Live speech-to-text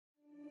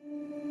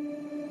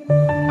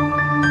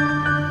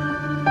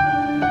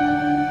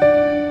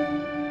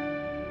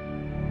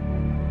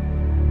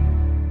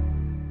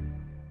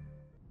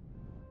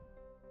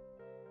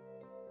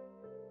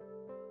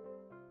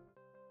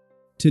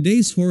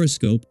Today's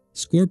horoscope,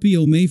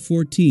 Scorpio May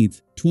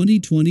 14th,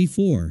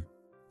 2024.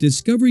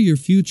 Discover your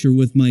future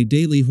with my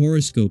daily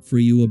horoscope for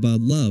you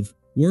about love,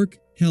 work,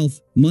 health,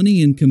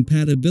 money and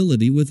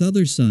compatibility with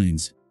other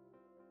signs.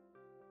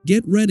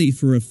 Get ready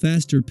for a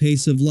faster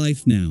pace of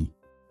life now.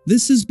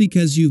 This is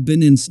because you've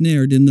been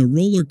ensnared in the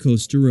roller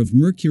coaster of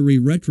Mercury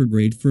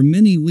retrograde for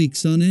many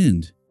weeks on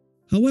end.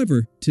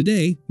 However,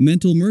 today,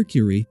 mental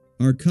Mercury,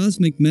 our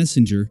cosmic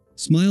messenger,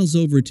 smiles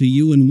over to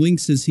you and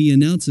winks as he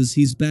announces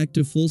he's back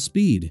to full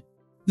speed.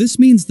 This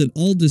means that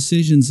all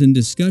decisions and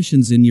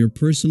discussions in your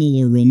personal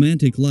or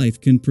romantic life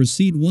can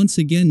proceed once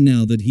again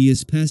now that he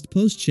is past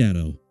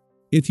post-shadow.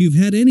 If you've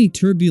had any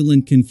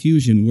turbulent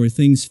confusion where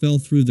things fell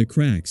through the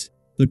cracks,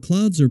 the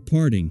clouds are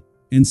parting,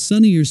 and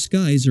sunnier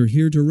skies are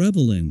here to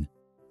revel in.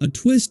 A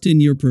twist in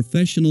your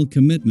professional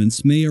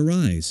commitments may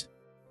arise.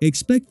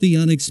 Expect the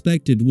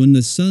unexpected when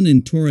the Sun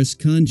in Taurus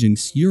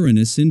conjuncts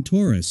Uranus in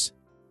Taurus.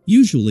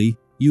 Usually,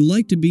 you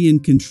like to be in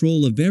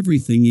control of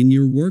everything in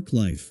your work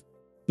life.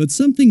 But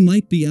something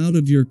might be out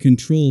of your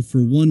control for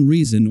one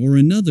reason or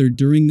another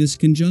during this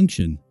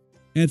conjunction.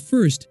 At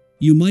first,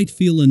 you might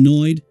feel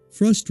annoyed,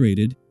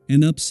 frustrated,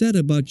 and upset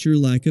about your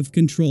lack of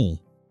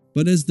control.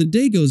 But as the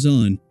day goes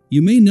on,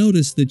 you may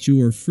notice that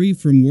you are free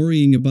from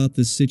worrying about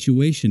this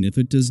situation if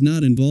it does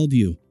not involve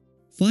you.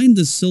 Find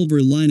the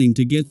silver lining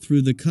to get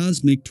through the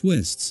cosmic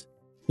twists.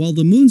 While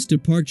the moon's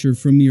departure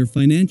from your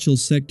financial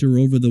sector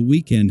over the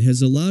weekend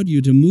has allowed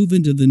you to move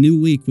into the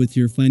new week with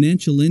your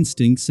financial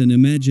instincts and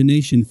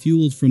imagination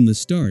fueled from the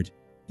start,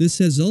 this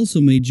has also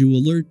made you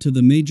alert to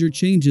the major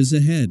changes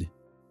ahead.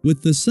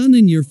 With the Sun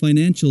in your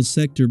financial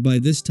sector by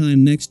this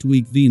time next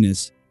week,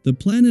 Venus, the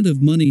planet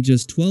of money,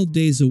 just 12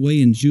 days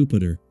away, in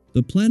Jupiter,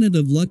 the planet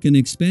of luck and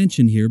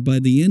expansion, here by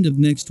the end of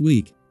next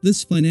week,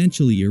 this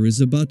financial year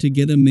is about to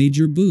get a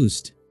major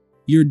boost.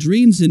 Your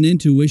dreams and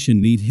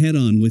intuition meet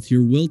head-on with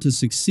your will to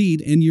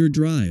succeed and your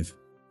drive.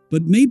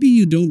 But maybe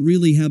you don't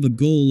really have a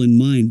goal in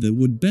mind that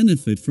would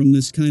benefit from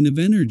this kind of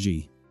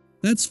energy.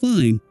 That's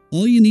fine.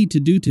 All you need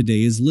to do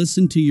today is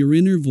listen to your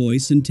inner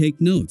voice and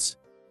take notes.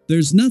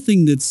 There's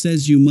nothing that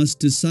says you must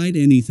decide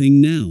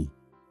anything now.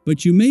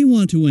 But you may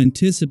want to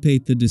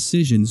anticipate the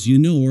decisions you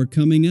know are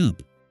coming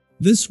up.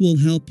 This will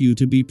help you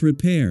to be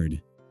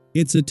prepared.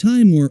 It's a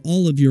time where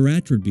all of your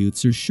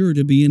attributes are sure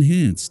to be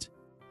enhanced.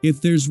 If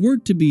there's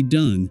work to be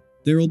done,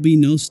 there'll be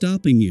no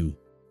stopping you.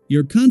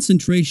 Your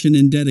concentration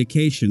and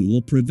dedication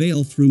will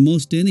prevail through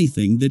most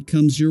anything that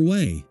comes your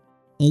way.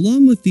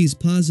 Along with these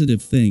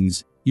positive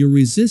things, your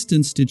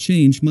resistance to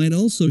change might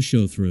also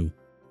show through.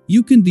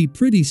 You can be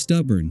pretty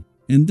stubborn,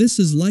 and this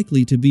is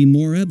likely to be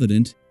more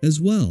evident as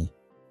well.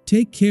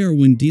 Take care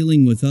when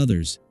dealing with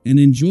others, and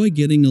enjoy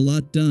getting a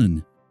lot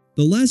done.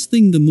 The last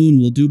thing the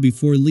moon will do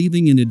before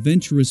leaving an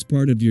adventurous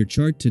part of your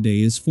chart today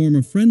is form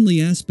a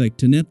friendly aspect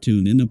to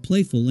Neptune in a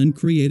playful and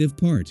creative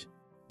part.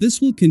 This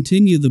will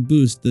continue the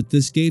boost that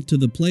this gave to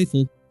the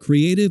playful,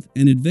 creative,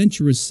 and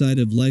adventurous side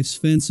of life's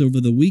fence over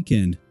the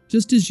weekend,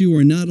 just as you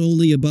are not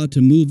only about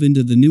to move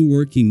into the new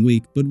working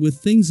week but with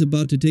things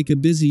about to take a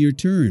busier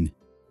turn.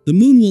 The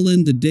moon will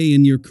end the day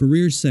in your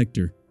career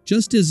sector.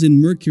 Just as in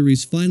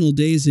Mercury's final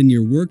days in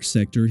your work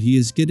sector, he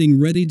is getting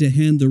ready to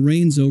hand the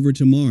reins over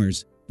to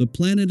Mars, the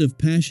planet of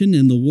passion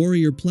and the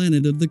warrior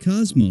planet of the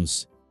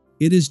cosmos.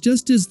 It is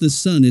just as the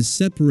Sun is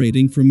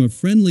separating from a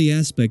friendly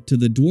aspect to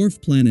the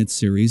dwarf planet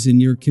Ceres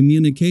in your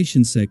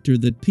communication sector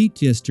that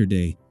peaked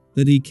yesterday,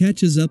 that he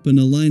catches up and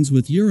aligns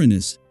with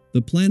Uranus,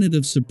 the planet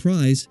of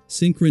surprise,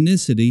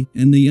 synchronicity,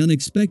 and the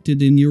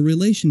unexpected in your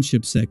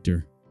relationship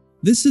sector.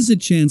 This is a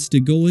chance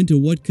to go into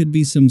what could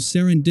be some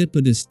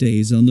serendipitous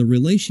days on the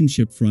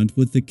relationship front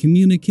with the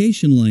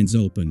communication lines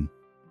open.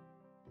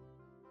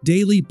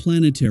 Daily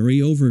Planetary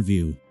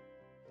Overview.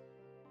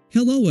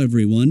 Hello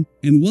everyone,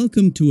 and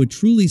welcome to a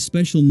truly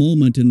special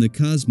moment in the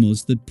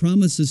cosmos that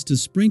promises to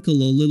sprinkle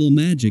a little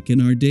magic in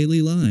our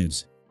daily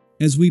lives.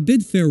 As we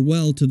bid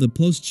farewell to the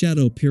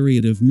post-shadow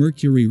period of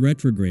Mercury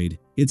retrograde,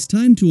 it's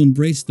time to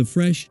embrace the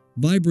fresh,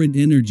 vibrant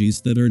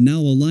energies that are now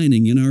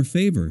aligning in our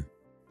favor.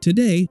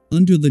 Today,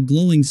 under the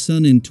glowing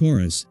Sun in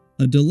Taurus,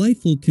 a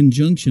delightful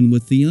conjunction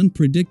with the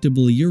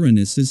unpredictable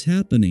Uranus is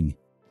happening.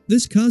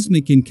 This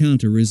cosmic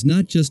encounter is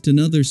not just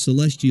another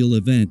celestial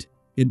event.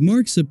 It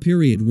marks a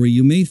period where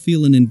you may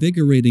feel an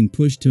invigorating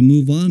push to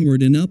move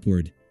onward and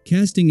upward,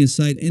 casting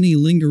aside any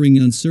lingering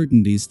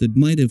uncertainties that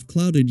might have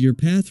clouded your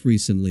path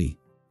recently.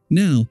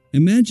 Now,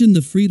 imagine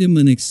the freedom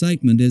and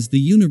excitement as the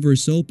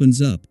universe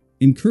opens up,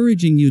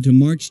 encouraging you to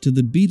march to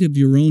the beat of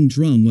your own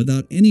drum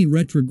without any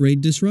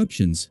retrograde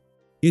disruptions.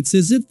 It's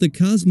as if the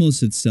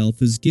cosmos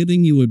itself is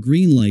giving you a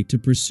green light to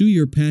pursue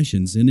your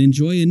passions and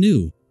enjoy a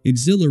new,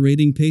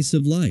 exhilarating pace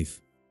of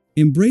life.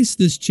 Embrace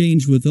this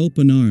change with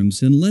open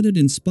arms and let it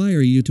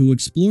inspire you to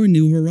explore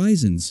new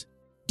horizons.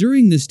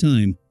 During this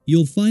time,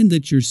 you'll find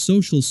that your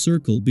social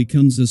circle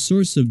becomes a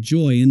source of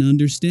joy and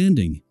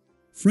understanding.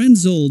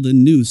 Friends old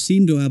and new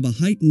seem to have a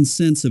heightened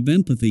sense of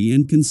empathy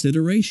and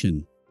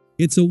consideration.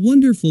 It's a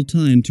wonderful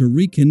time to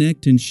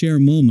reconnect and share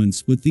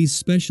moments with these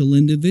special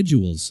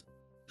individuals.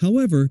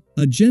 However,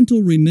 a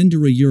gentle reminder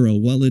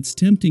while it's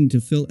tempting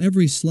to fill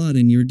every slot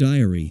in your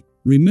diary,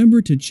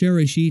 remember to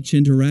cherish each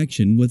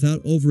interaction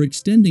without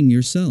overextending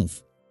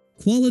yourself.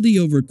 Quality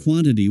over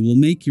quantity will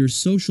make your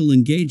social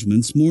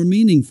engagements more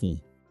meaningful.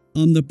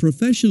 On the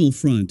professional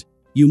front,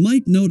 you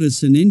might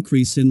notice an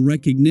increase in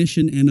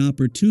recognition and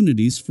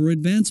opportunities for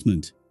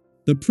advancement.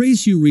 The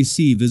praise you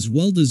receive is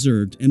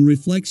well-deserved and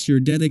reflects your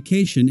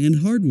dedication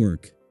and hard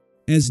work.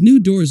 As new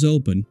doors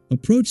open,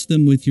 approach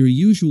them with your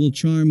usual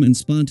charm and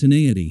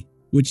spontaneity,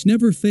 which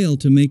never fail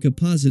to make a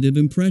positive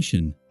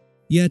impression.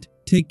 Yet,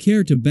 take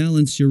care to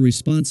balance your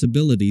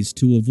responsibilities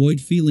to avoid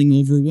feeling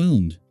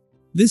overwhelmed.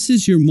 This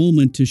is your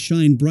moment to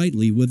shine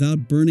brightly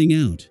without burning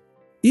out.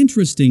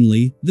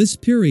 Interestingly, this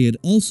period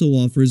also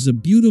offers a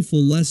beautiful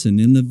lesson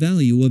in the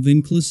value of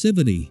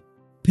inclusivity.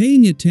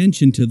 Paying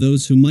attention to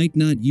those who might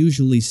not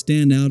usually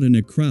stand out in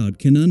a crowd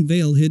can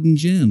unveil hidden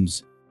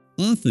gems.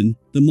 Often,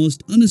 the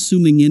most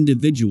unassuming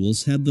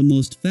individuals have the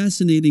most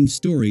fascinating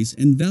stories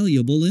and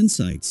valuable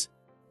insights.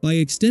 By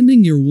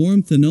extending your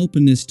warmth and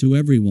openness to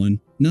everyone,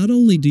 not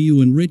only do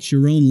you enrich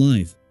your own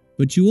life,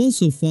 but you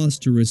also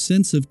foster a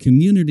sense of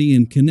community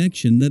and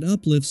connection that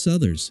uplifts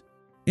others.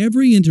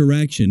 Every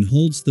interaction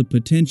holds the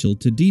potential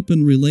to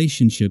deepen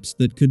relationships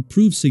that could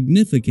prove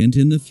significant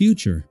in the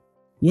future.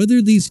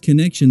 Whether these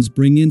connections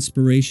bring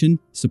inspiration,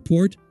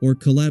 support, or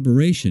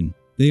collaboration,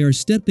 they are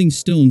stepping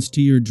stones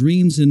to your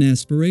dreams and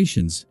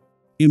aspirations.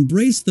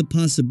 Embrace the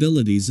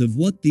possibilities of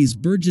what these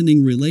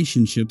burgeoning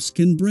relationships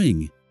can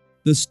bring.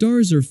 The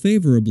stars are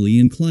favorably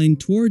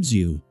inclined towards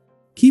you.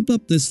 Keep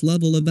up this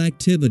level of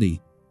activity,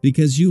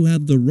 because you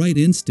have the right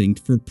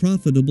instinct for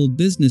profitable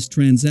business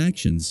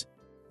transactions.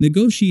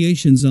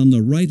 Negotiations on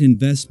the right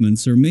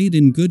investments are made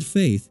in good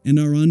faith and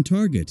are on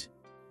target.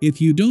 If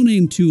you don't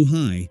aim too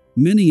high,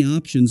 many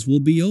options will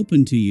be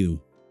open to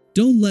you.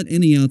 Don't let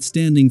any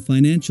outstanding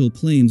financial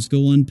claims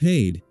go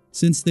unpaid,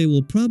 since they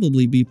will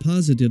probably be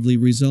positively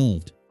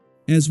resolved.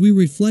 As we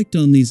reflect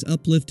on these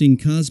uplifting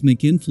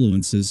cosmic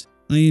influences,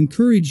 I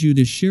encourage you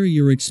to share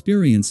your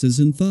experiences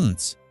and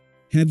thoughts.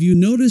 Have you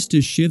noticed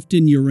a shift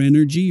in your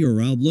energy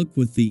or outlook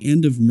with the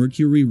end of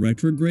Mercury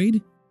retrograde?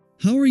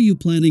 How are you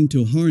planning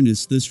to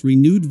harness this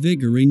renewed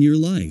vigor in your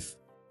life?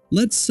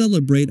 Let's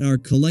celebrate our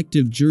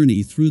collective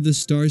journey through the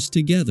stars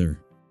together.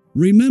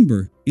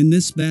 Remember, in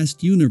this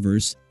vast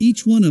universe,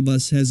 each one of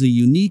us has a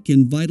unique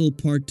and vital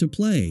part to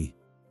play.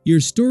 Your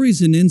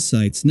stories and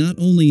insights not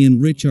only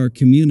enrich our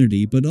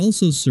community but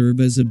also serve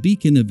as a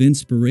beacon of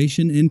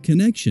inspiration and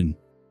connection.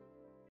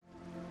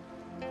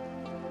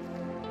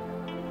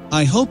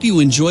 I hope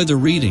you enjoy the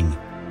reading.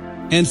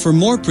 And for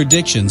more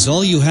predictions,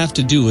 all you have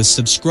to do is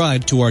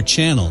subscribe to our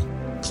channel,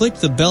 click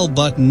the bell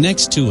button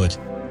next to it,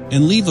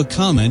 and leave a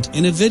comment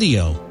in a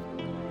video.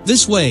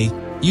 This way,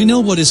 you know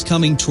what is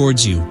coming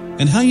towards you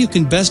and how you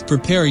can best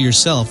prepare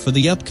yourself for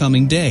the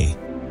upcoming day.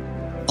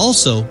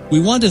 Also, we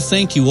want to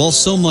thank you all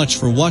so much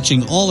for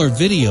watching all our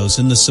videos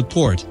and the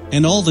support,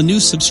 and all the new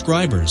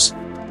subscribers.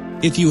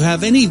 If you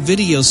have any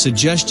video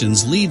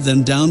suggestions, leave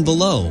them down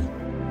below.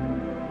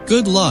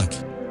 Good luck!